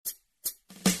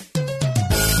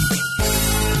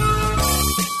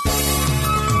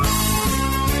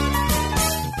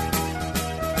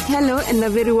Hello and a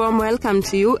very warm welcome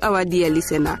to you, our dear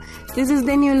listener. This is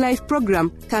the New Life program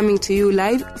coming to you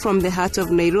live from the heart of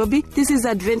Nairobi. This is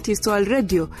Adventist World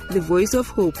Radio, the voice of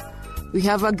hope. We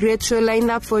have a great show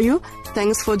lined up for you.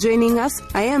 Thanks for joining us.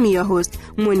 I am your host,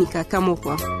 Monica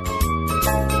Kamokwa.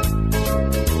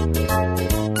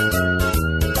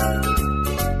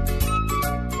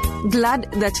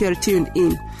 Glad that you're tuned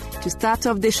in. To start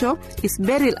off the show is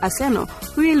Beryl Aseno,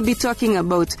 who will be talking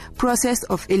about process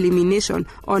of elimination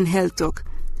on Health Talk.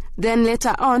 Then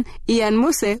later on, Ian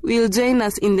Muse will join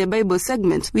us in the Bible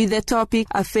segment with the topic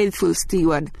A Faithful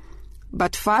Steward.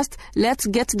 But first, let's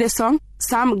get the song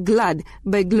Some Glad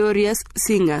by Glorious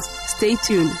Singers. Stay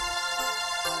tuned.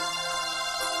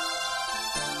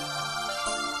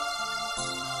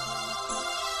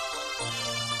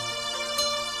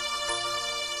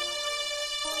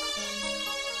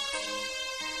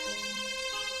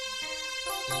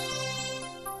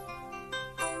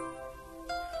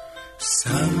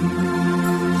 Some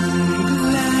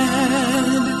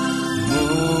glad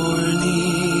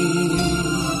morning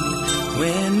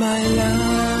when my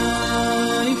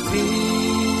life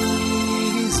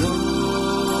is o'er,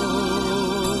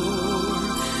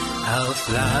 I'll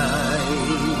fly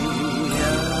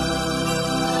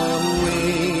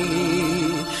away,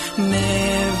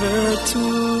 never to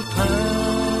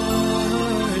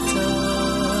part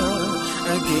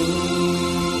again.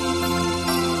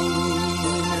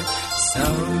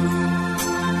 Some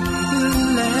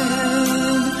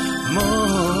glad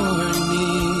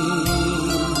morning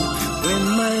when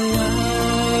my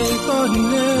life on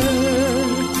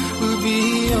earth will be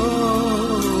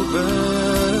over,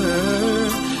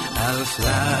 I'll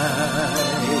fly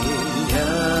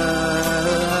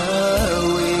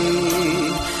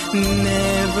away,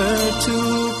 never to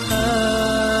part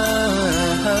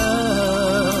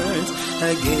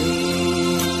again.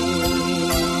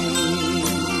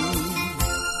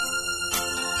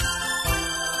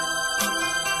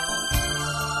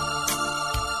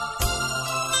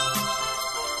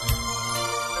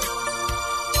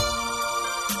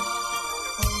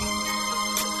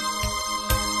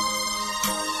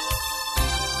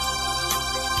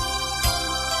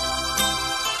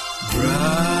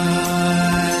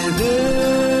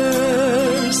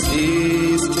 Brother,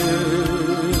 sister,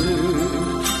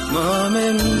 mom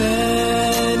and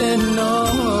dad and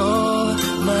all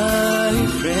my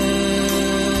friends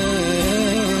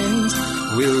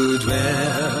will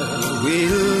dwell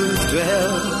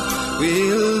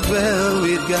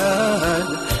with God,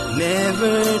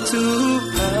 never to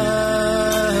part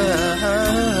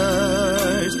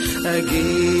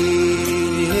again.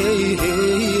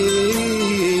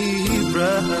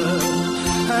 Brother,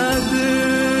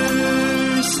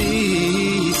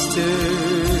 sister,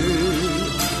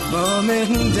 mom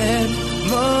and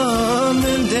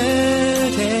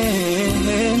dad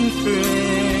and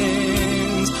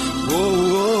friends,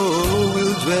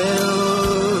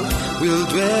 we'll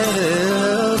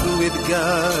dwell with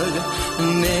God,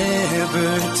 never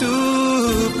to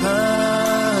part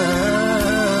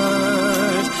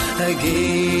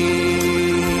again.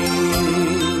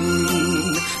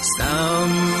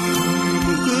 Some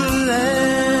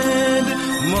glad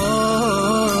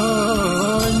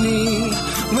morning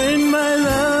when my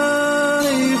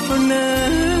life on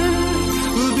earth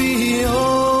will be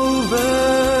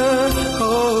over.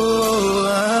 Oh,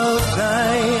 I'll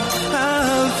fly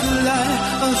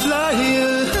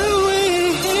away,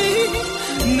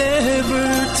 never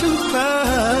to part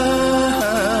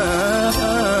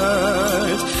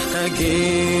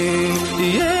again.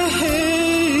 Yeah.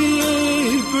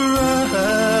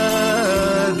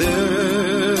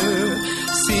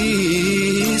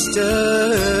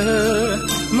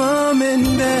 Mom and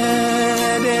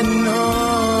dad and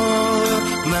all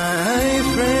my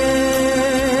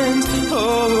friends,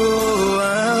 oh,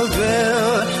 I'll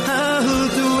dwell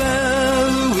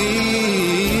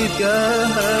with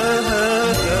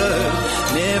God,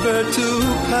 never to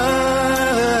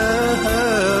part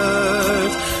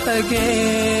again.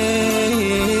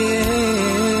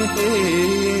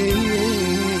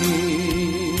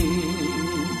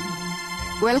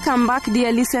 Welcome back,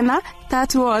 dear listener.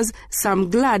 That was Some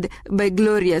Glad by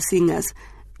Glorious Singers.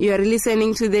 You are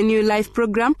listening to the New Life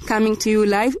program coming to you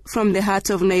live from the heart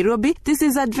of Nairobi. This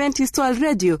is Adventist World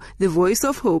Radio, the voice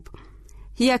of hope.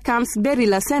 Here comes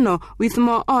Beryl Aseno with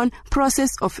more on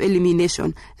process of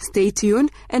elimination. Stay tuned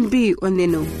and be on the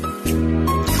know.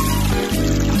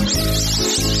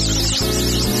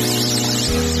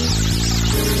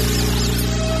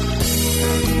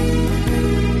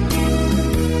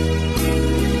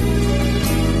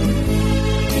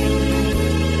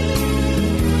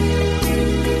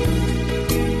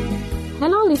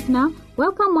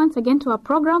 Welcome once again to our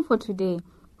program for today.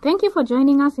 Thank you for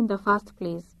joining us in the first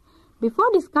place.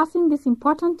 Before discussing this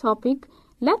important topic,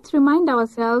 let's remind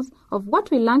ourselves of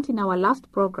what we learned in our last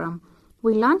program.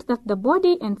 We learned that the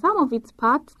body and some of its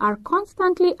parts are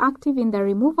constantly active in the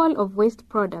removal of waste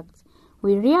products.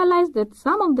 We realized that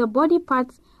some of the body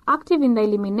parts active in the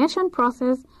elimination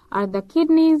process are the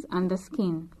kidneys and the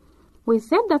skin. We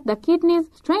said that the kidneys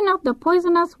strain out the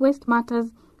poisonous waste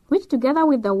matters, which together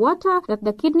with the water that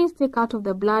the kidneys take out of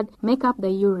the blood make up the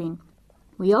urine.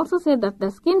 We also said that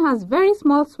the skin has very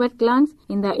small sweat glands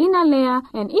in the inner layer,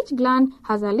 and each gland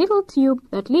has a little tube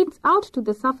that leads out to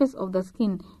the surface of the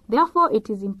skin. Therefore, it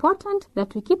is important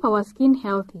that we keep our skin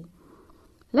healthy.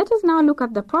 Let us now look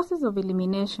at the process of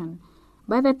elimination.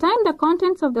 By the time the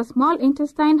contents of the small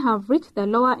intestine have reached the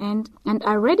lower end and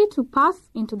are ready to pass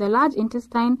into the large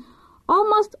intestine,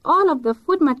 almost all of the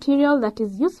food material that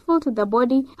is useful to the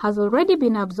body has already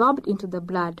been absorbed into the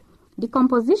blood.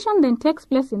 Decomposition then takes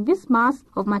place in this mass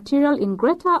of material in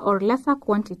greater or lesser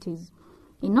quantities.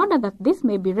 In order that this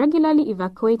may be regularly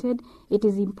evacuated, it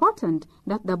is important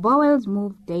that the bowels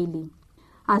move daily.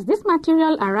 As this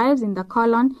material arrives in the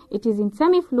colon, it is in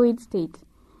semi-fluid state.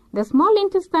 The small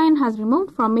intestine has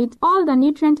removed from it all the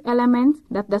nutrient elements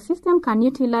that the system can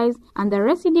utilize, and the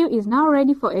residue is now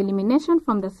ready for elimination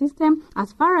from the system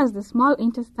as far as the small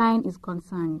intestine is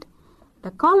concerned.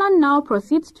 The colon now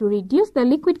proceeds to reduce the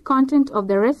liquid content of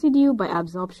the residue by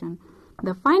absorption.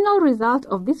 The final result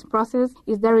of this process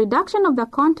is the reduction of the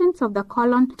contents of the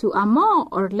colon to a more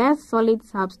or less solid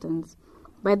substance.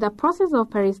 By the process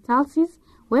of peristalsis,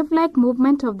 wave-like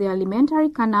movement of the alimentary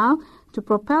canal to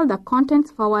propel the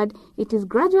contents forward, it is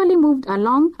gradually moved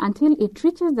along until it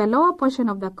reaches the lower portion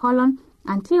of the colon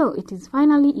until it is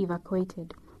finally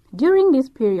evacuated. During this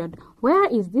period, where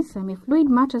is this semi-fluid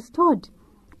matter stored?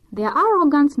 There are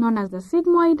organs known as the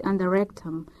sigmoid and the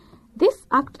rectum. This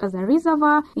acts as a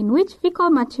reservoir in which fecal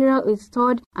material is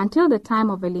stored until the time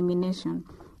of elimination.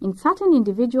 In certain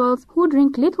individuals who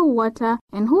drink little water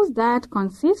and whose diet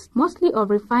consists mostly of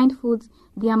refined foods,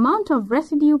 the amount of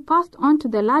residue passed on to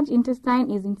the large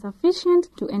intestine is insufficient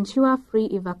to ensure free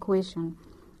evacuation.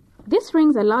 This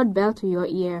rings a loud bell to your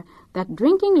ear that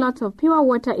drinking lots of pure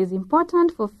water is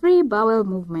important for free bowel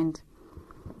movement.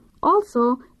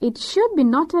 Also, it should be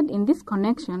noted in this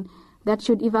connection that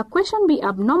should evacuation be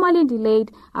abnormally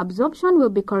delayed, absorption will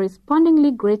be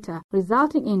correspondingly greater,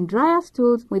 resulting in drier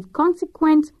stools with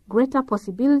consequent greater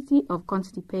possibility of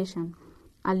constipation.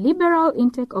 A liberal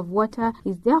intake of water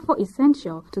is therefore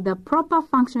essential to the proper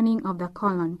functioning of the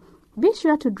colon. Be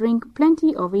sure to drink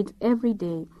plenty of it every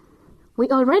day. We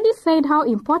already said how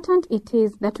important it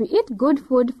is that we eat good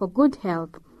food for good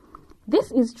health.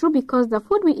 This is true because the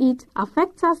food we eat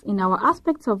affects us in our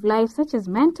aspects of life such as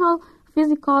mental,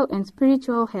 physical, and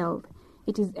spiritual health.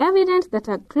 It is evident that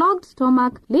a clogged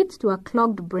stomach leads to a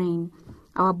clogged brain.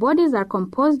 Our bodies are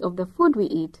composed of the food we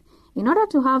eat. In order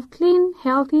to have clean,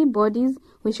 healthy bodies,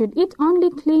 we should eat only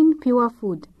clean, pure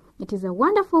food. It is a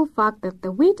wonderful fact that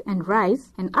the wheat and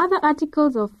rice and other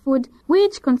articles of food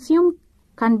which consume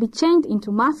can be changed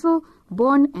into muscle,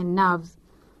 bone, and nerves.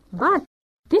 But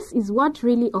this is what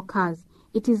really occurs.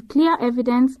 It is clear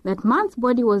evidence that man's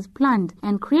body was planned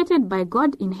and created by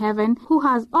God in heaven, who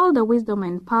has all the wisdom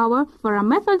and power for a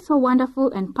method so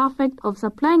wonderful and perfect of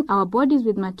supplying our bodies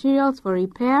with materials for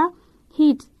repair,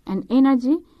 heat, and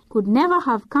energy could never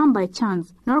have come by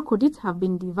chance, nor could it have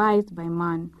been devised by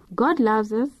man. God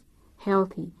loves us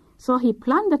healthy, so he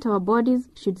planned that our bodies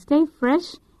should stay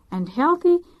fresh and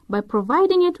healthy by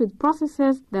providing it with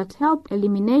processes that help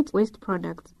eliminate waste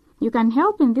products. You can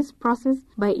help in this process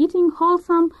by eating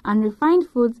wholesome and refined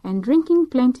foods and drinking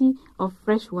plenty of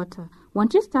fresh water.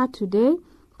 Won't you start today?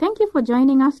 Thank you for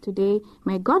joining us today.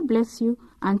 May God bless you.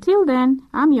 Until then,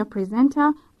 I'm your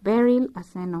presenter, Beryl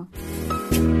Aseno.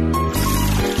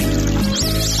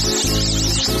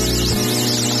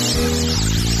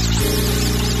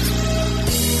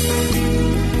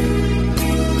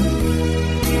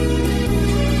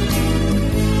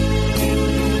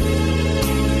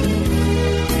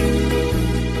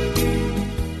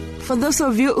 For those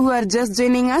of you who are just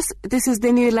joining us, this is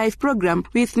the New Life program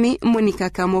with me, Monica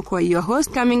Kamokwa, your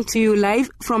host, coming to you live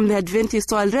from the Adventist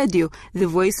World Radio, the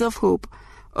voice of hope.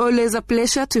 Always a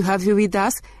pleasure to have you with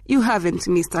us. You haven't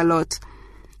missed a lot.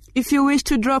 If you wish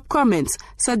to drop comments,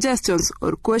 suggestions,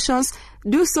 or questions,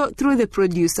 do so through the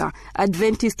producer,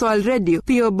 Adventist World Radio,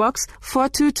 P.O. Box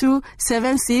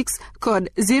 42276, code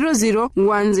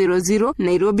 00100,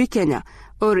 Nairobi, Kenya.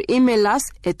 Or email us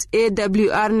at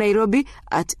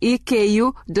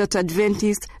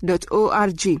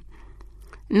awrnairobi@eku.adventist.org.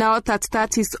 Now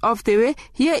that is off the way,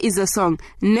 here is a song,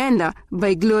 Nenda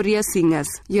by Gloria Singers.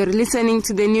 You're listening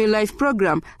to the New Life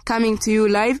program, coming to you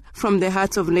live from the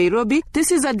heart of Nairobi. This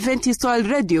is Adventist World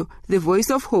Radio, the voice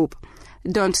of hope.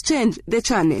 Don't change the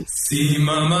channel.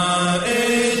 Simama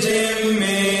ejemedari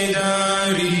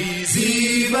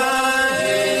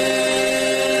zibae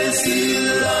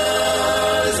silazaruru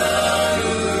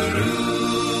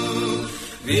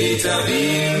vita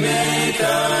vimekaribia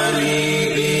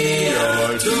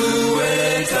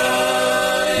tuwe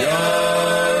tayari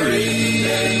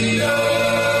nenda.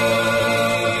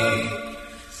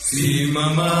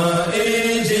 Simama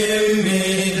ejemedari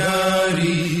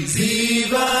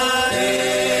zibae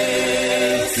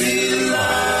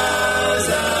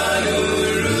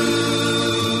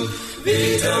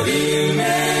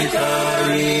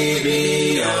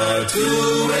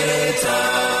tuwe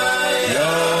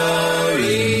tayari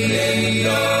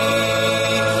nenda.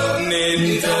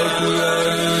 Nitaka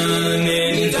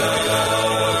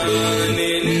wapi,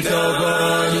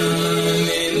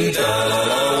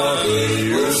 nitalala wapi,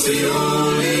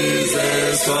 usiulize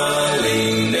swali,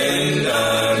 nenda,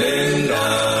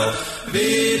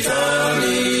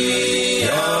 vitani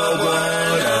ya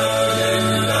Bwana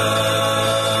nenda.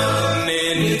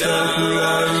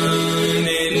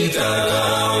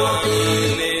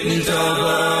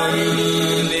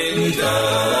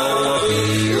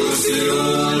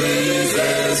 Usiulize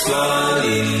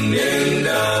swali,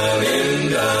 nenda,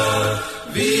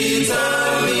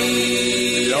 vitani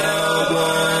ya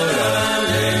Bwana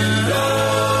nenda.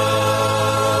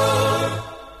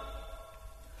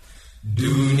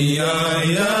 Dunia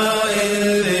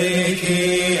yaelekea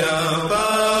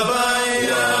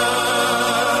pabaya,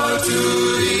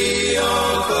 tuliokoeni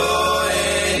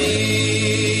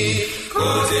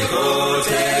kote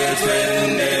kote,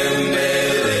 twende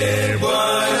mbele,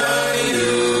 Bwana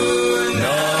yu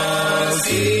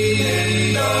nasi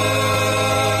nenda.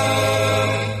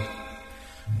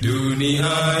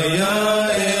 Dunia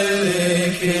yaelekea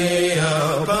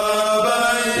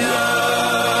pabaya,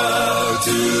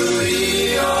 tuliokoeni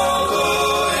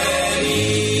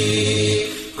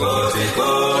kote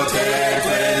kote,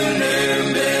 twende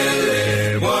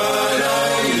mbele, Bwana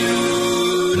yu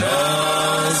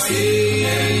nasi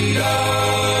nenda.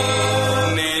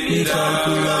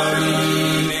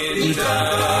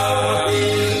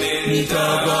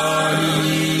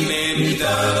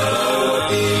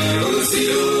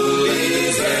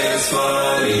 Usiulize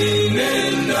swali,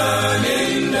 nenda,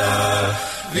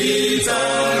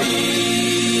 vitani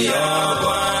ya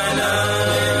Bwana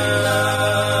nenda.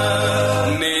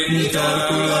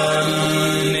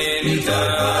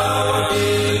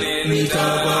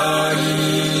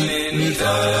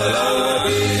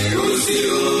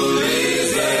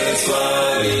 Usiulize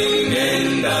swali,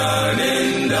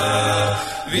 nenda,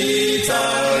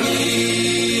 vitani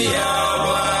ya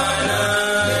Bwana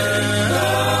nenda.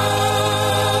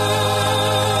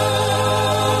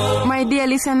 My dear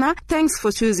listener, thanks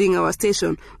for choosing our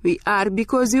station. We are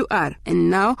because you are. And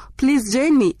now, please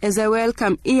join me as I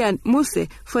welcome Ian Muse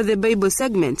for the Bible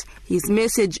segment. His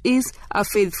message is A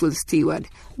Faithful Steward.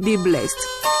 Be blessed.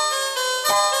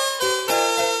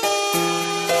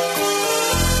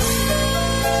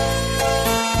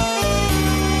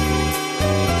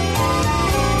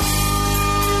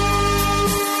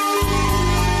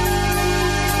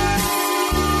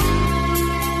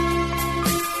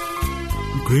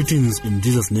 Greetings in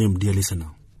Jesus' name, dear listener.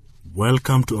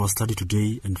 Welcome to our study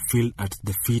today and feel at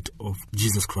the feet of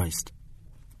Jesus Christ.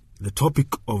 The topic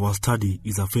of our study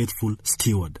is a faithful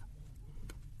steward.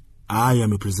 I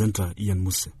am a presenter, Ian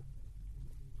Muse.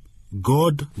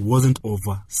 God wasn't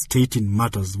overstating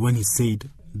matters when he said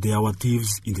there were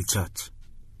thieves in the church.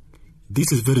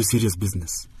 This is very serious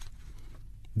business.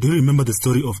 Do you remember the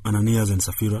story of Ananias and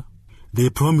Sapphira? They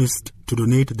promised to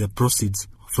donate the proceeds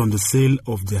from the sale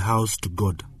of the house to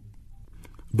God,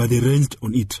 but they ranged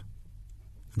on it.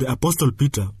 The Apostle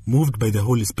Peter, moved by the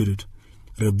Holy Spirit,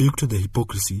 rebuked the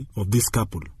hypocrisy of this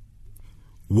couple.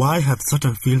 Why hath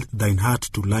Satan filled thine heart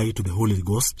to lie to the Holy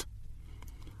Ghost?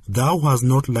 Thou hast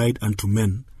not lied unto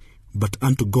men, but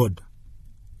unto God.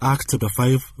 Acts chapter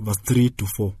 5, verse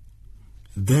 3-4.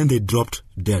 Then they dropped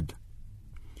dead.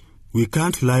 We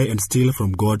can't lie and steal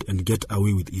from God and get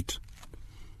away with it.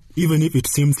 Even if it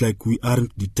seems like we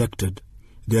aren't detected,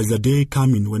 there's a day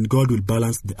coming when God will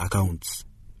balance the accounts.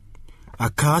 A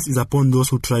curse is upon those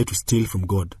who try to steal from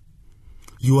God.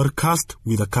 You are cursed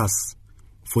with a curse,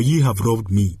 for ye have robbed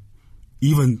me,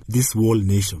 even this whole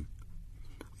nation.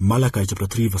 Malachi chapter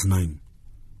 3 verse 9.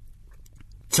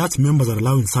 Church members are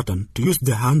allowing Satan to use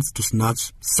their hands to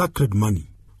snatch sacred money,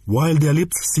 while their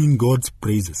lips sing God's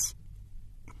praises.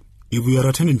 If we are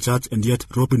attending church and yet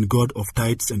robbing God of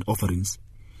tithes and offerings,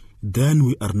 then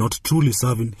we are not truly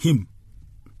serving Him.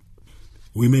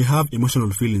 We may have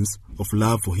emotional feelings of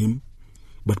love for Him,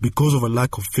 but because of a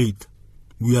lack of faith,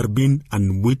 we are being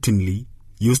unwittingly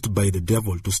used by the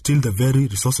devil to steal the very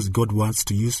resources God wants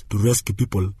to use to rescue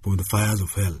people from the fires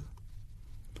of hell.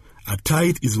 A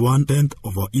tithe is 1/10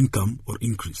 of our income or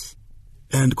increase.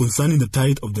 And concerning the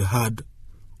tithe of the herd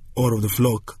or of the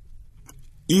flock,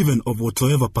 even of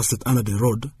whatsoever passeth under the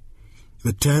rod,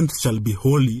 the 10th shall be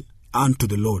holy unto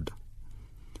the Lord.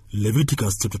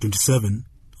 Leviticus chapter 27,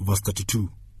 verse 32.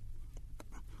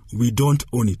 We don't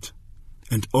own it,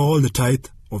 and all the tithe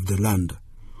of the land,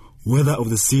 whether of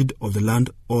the seed of the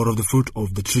land or of the fruit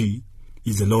of the tree,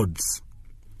 is the Lord's.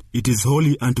 It is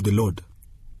holy unto the Lord.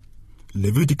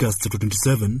 Leviticus chapter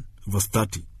 27, verse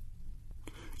 30.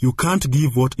 You can't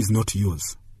give what is not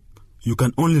yours. You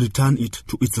can only return it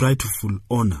to its rightful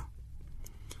owner.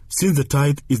 Since the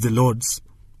tithe is the Lord's,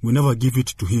 we never give it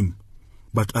to Him,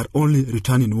 but are only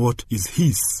returning what is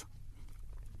His.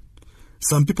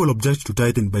 Some people object to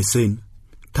tithing by saying,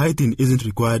 tithing isn't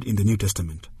required in the New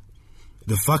Testament.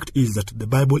 The fact is that the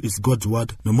Bible is God's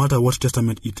word no matter what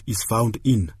testament it is found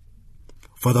in.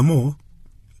 Furthermore,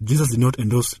 Jesus did not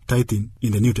endorse tithing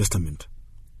in the New Testament.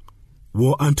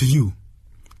 Woe unto you,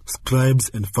 scribes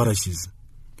and Pharisees,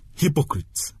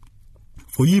 hypocrites!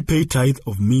 For ye pay tithe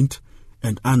of mint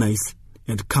and anise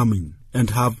and cumin,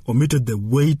 and have omitted the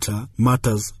weightier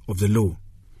matters of the law,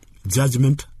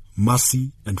 judgment,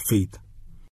 mercy, and faith.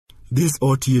 This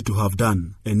ought ye to have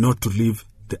done, and not to leave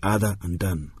the other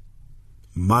undone.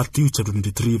 Matthew chapter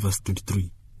 23, verse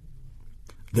 23.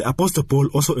 The Apostle Paul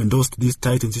also endorsed this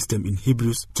tithing system in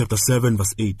Hebrews chapter 7,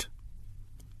 verse 8.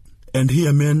 And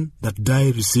here men that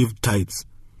die receive tithes,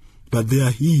 but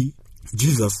there He,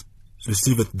 Jesus,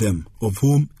 receiveth them, of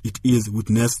whom it is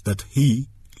witness that He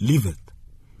liveth.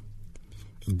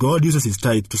 God uses His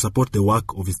tithe to support the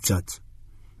work of His church.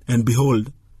 And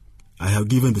behold, I have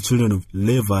given the children of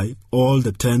Levi all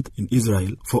the 10th in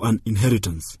Israel for an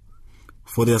inheritance,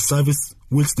 for their service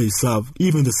which they serve,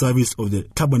 even the service of the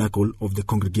tabernacle of the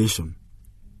congregation.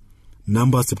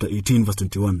 Numbers chapter 18, verse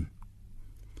 21.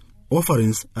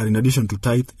 Offerings are in addition to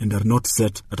tithe and are not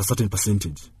set at a certain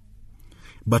percentage.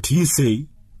 But ye say,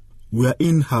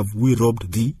 wherein have we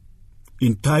robbed thee?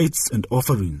 In tithes and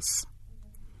offerings.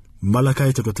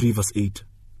 Malachi chapter 3, verse 8.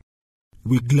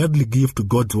 We gladly give to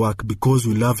God's work because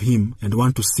we love Him and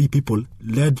want to see people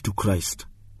led to Christ.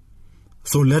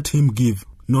 So let him give,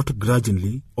 not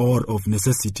grudgingly or of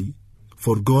necessity,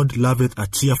 for God loveth a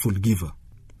cheerful giver.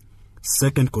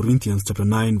 2 Corinthians chapter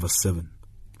 9, verse 7.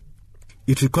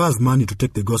 It requires money to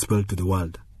take the gospel to the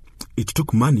world. It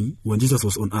took money when Jesus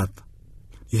was on earth.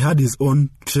 He had His own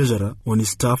treasurer on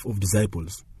His staff of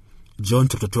disciples. John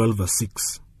chapter 12, verse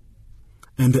 6.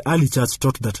 And the early church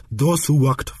taught that those who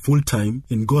worked full-time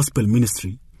in gospel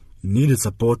ministry needed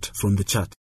support from the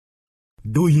church.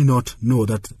 Do ye not know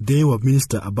that they who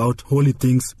minister about holy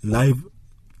things live?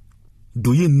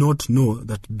 Do ye not know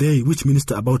that they which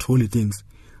minister about holy things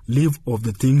live of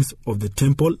the things of the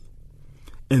temple?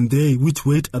 And they which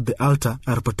wait at the altar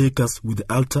are partakers with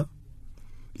the altar?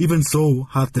 Even so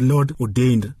hath the Lord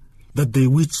ordained that they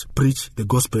which preach the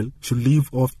gospel should live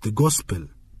of the gospel.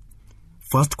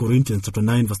 1 Corinthians chapter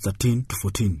 9, verse 13 to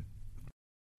 14.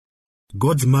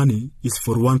 God's money is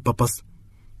for one purpose,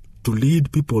 to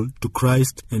lead people to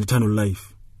Christ and eternal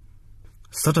life.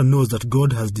 Satan knows that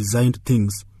God has designed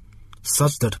things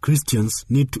such that Christians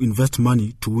need to invest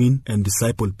money to win and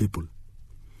disciple people.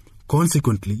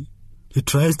 Consequently, he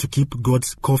tries to keep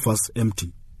God's coffers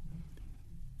empty.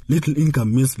 Little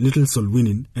income means little soul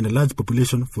winning, and a large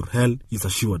population for hell is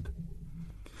assured.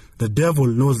 The devil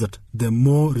knows that the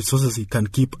more resources he can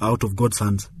keep out of God's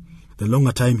hands, the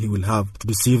longer time he will have to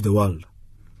deceive the world.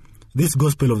 This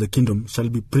gospel of the kingdom shall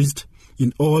be preached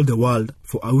in all the world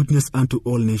for a witness unto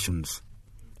all nations,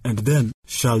 and then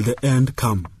shall the end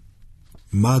come.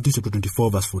 Matthew chapter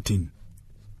 24, verse 14.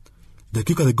 The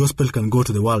quicker the gospel can go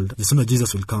to the world, the sooner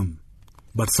Jesus will come.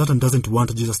 But Satan doesn't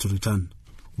want Jesus to return.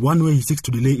 One way he seeks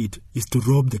to delay it is to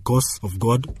rob the cause of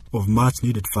God of much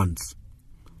needed funds.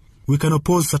 We can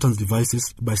oppose Satan's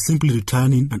devices by simply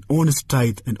returning an honest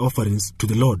tithe and offerings to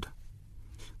the Lord.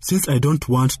 Since I don't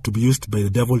want to be used by the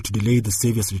devil to delay the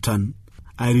Savior's return,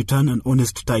 I return an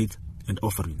honest tithe and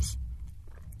offerings.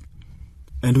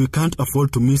 And we can't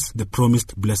afford to miss the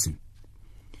promised blessing.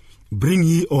 Bring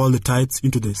ye all the tithes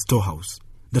into the storehouse,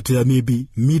 that there may be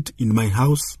meat in my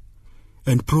house,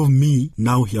 and prove me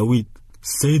now herewith,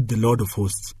 saith the Lord of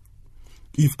hosts,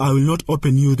 if I will not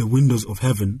open you the windows of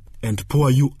heaven, and pour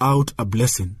you out a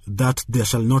blessing, that there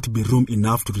shall not be room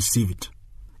enough to receive it.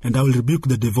 And I will rebuke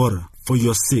the devourer for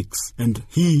your sakes, and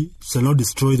he shall not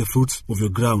destroy the fruits of your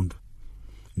ground.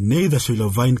 Neither shall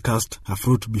your vine cast her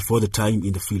fruit before the time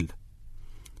in the field,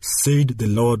 said the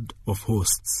Lord of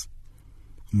hosts.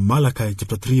 Malachi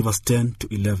chapter 3 verse 10 to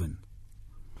 11.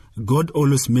 God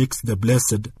always makes the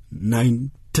blessed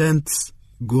 9/10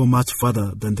 go much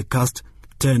further than the cast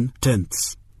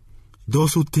 10/10.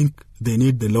 Those who think they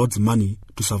need the Lord's money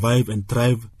to survive and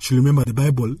thrive should remember the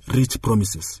Bible rich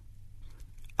promises.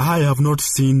 I have not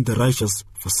seen the righteous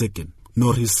forsaken,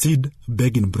 nor his seed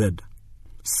begging bread.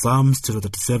 Psalms chapter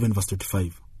 37 verse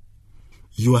 25.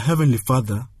 Your heavenly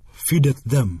Father feedeth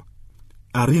them.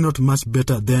 Are ye not much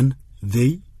better than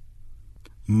they?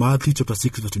 Matthew chapter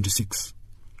 6 verse 26.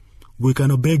 We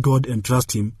can obey God and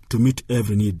trust Him to meet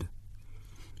every need.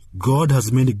 God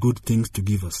has many good things to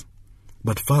give us,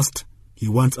 but first He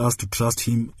wants us to trust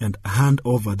Him and hand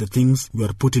over the things we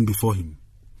are putting before Him.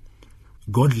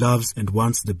 God loves and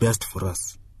wants the best for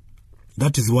us.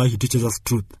 That is why He teaches us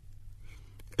truth.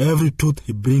 Every truth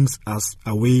He brings us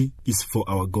away is for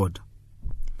our God.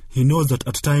 He knows that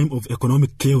a time of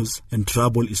economic chaos and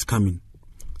trouble is coming,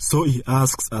 so He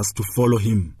asks us to follow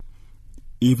Him.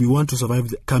 If we want to survive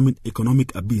the coming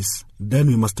economic abyss, then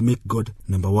we must make God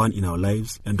number one in our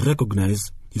lives and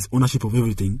recognize His ownership of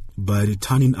everything by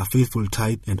returning a faithful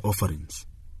tithe and offerings.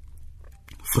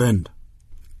 Friend,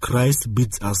 Christ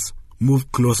bids us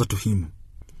move closer to Him.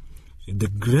 The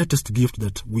greatest gift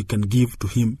that we can give to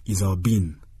Him is our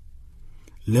being.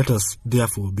 Let us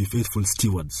therefore be faithful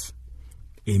stewards.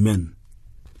 Amen.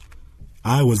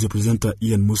 I was your presenter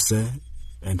Ian Muse,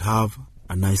 and have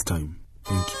a nice time.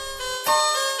 Thank you.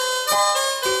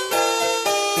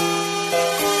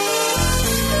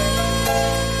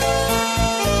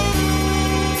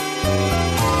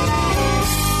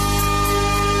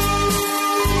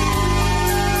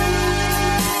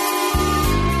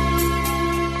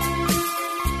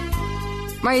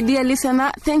 My dear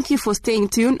listener, thank you for staying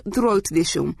tuned throughout the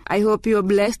show. I hope you're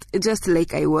blessed just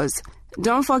like I was.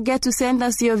 Don't forget to send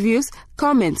us your views,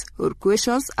 comments, or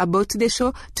questions about the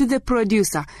show to the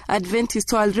producer,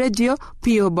 Adventist World Radio,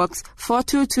 P.O. Box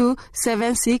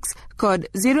 42276, code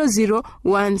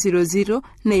 00100,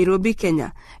 Nairobi,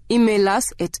 Kenya. Email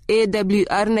us at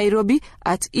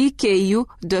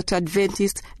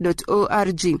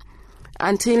awrnairobi@eku.adventist.org.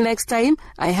 Until next time,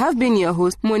 I have been your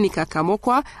host, Monica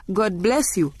Kamokwa. God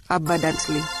bless you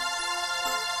abundantly.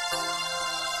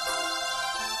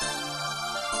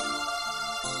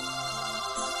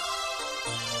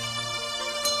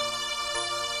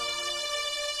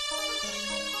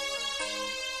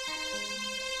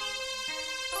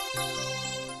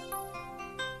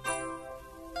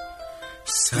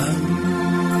 Some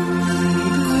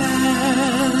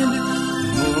glad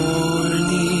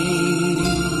morning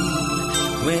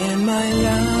when my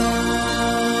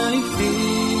life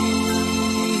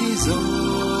is o'er,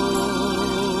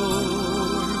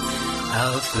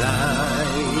 I'll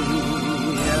fly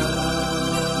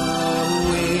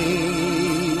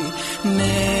away,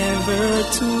 never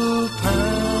to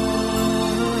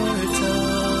part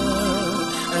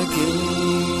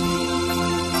again.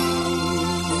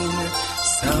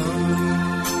 Some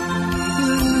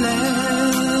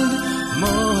glad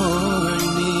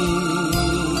morning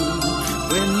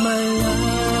when my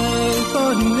life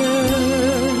on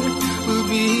earth will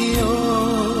be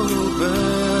over,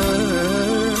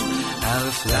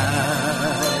 I'll fly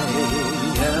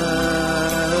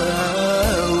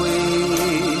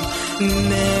away,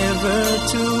 never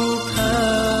to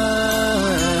part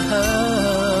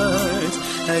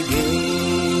again.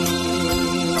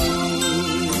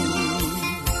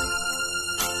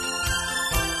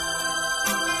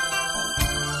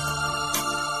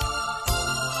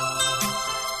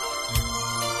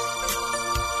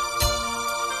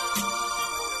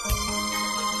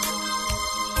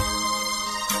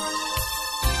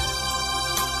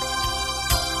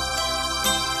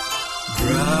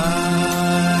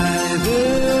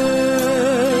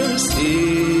 Brother,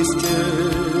 sister,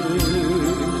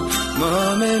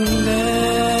 mom and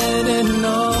dad and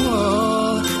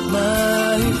all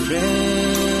my friends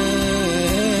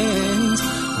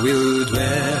will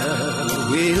dwell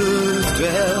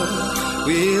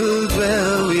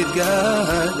with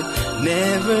God,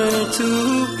 never to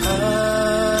part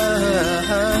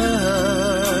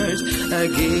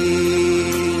again.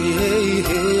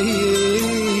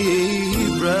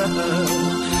 Brother,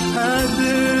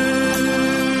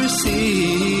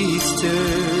 sister,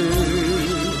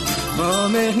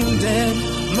 mom and dad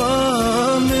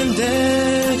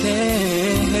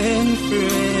and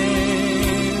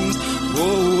friends,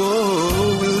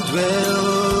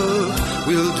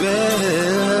 will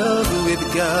dwell with with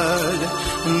God,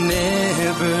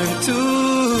 never to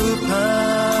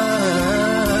part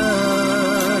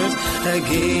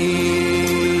again.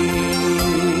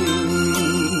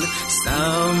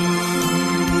 Some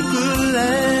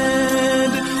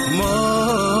glad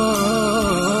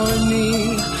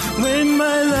morning when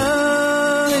my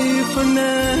life on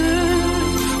earth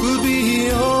will be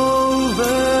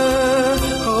over.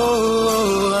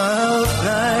 Oh, I'll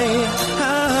fly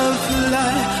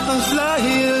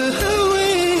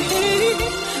away,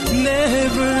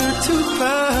 never to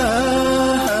part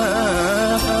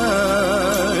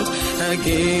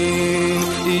again.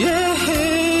 Yeah,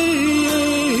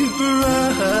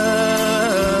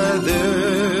 brother,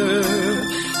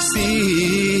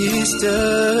 sister,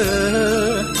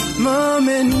 mom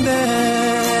and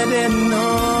dad and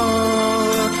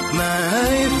all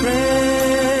my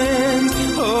friends.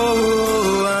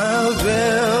 Oh, I'll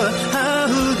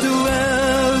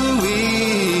dwell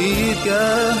with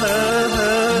God,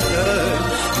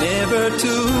 never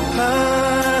to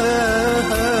part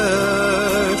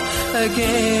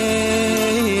again.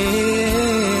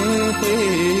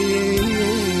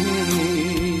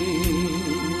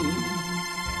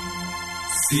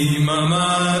 Si mama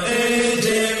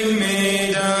ejemedari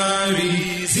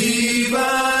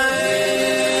zibae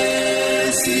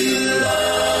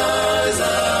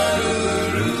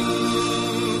silazaruru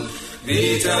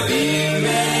vita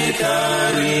vimekaribi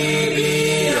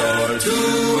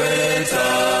ortueta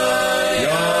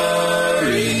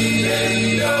yarinenda.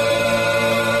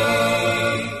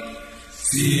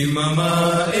 Si mama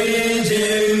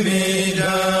ejemedari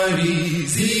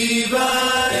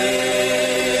zibae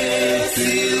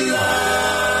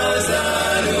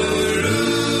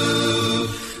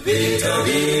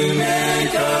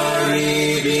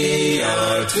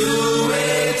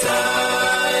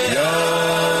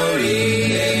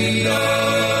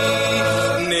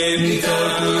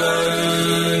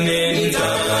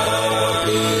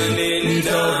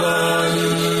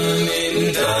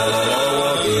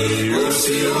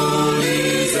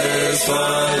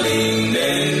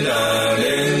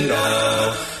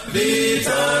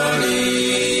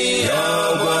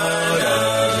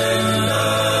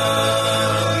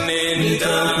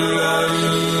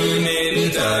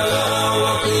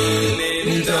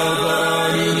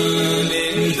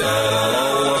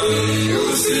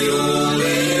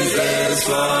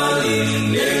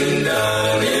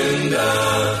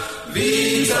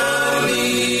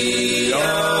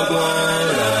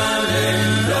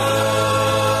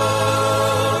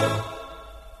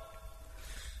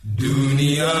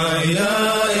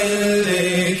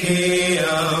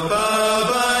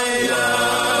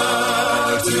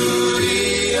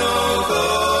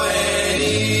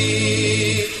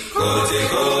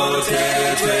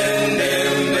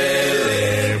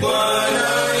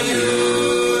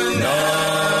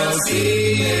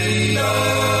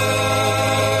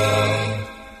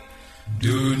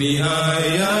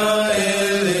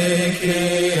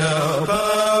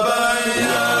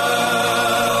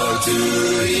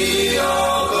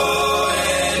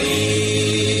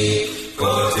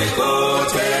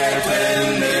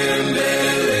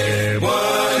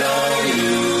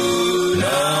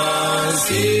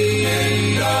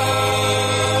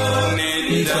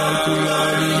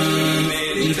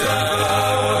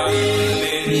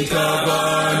Nita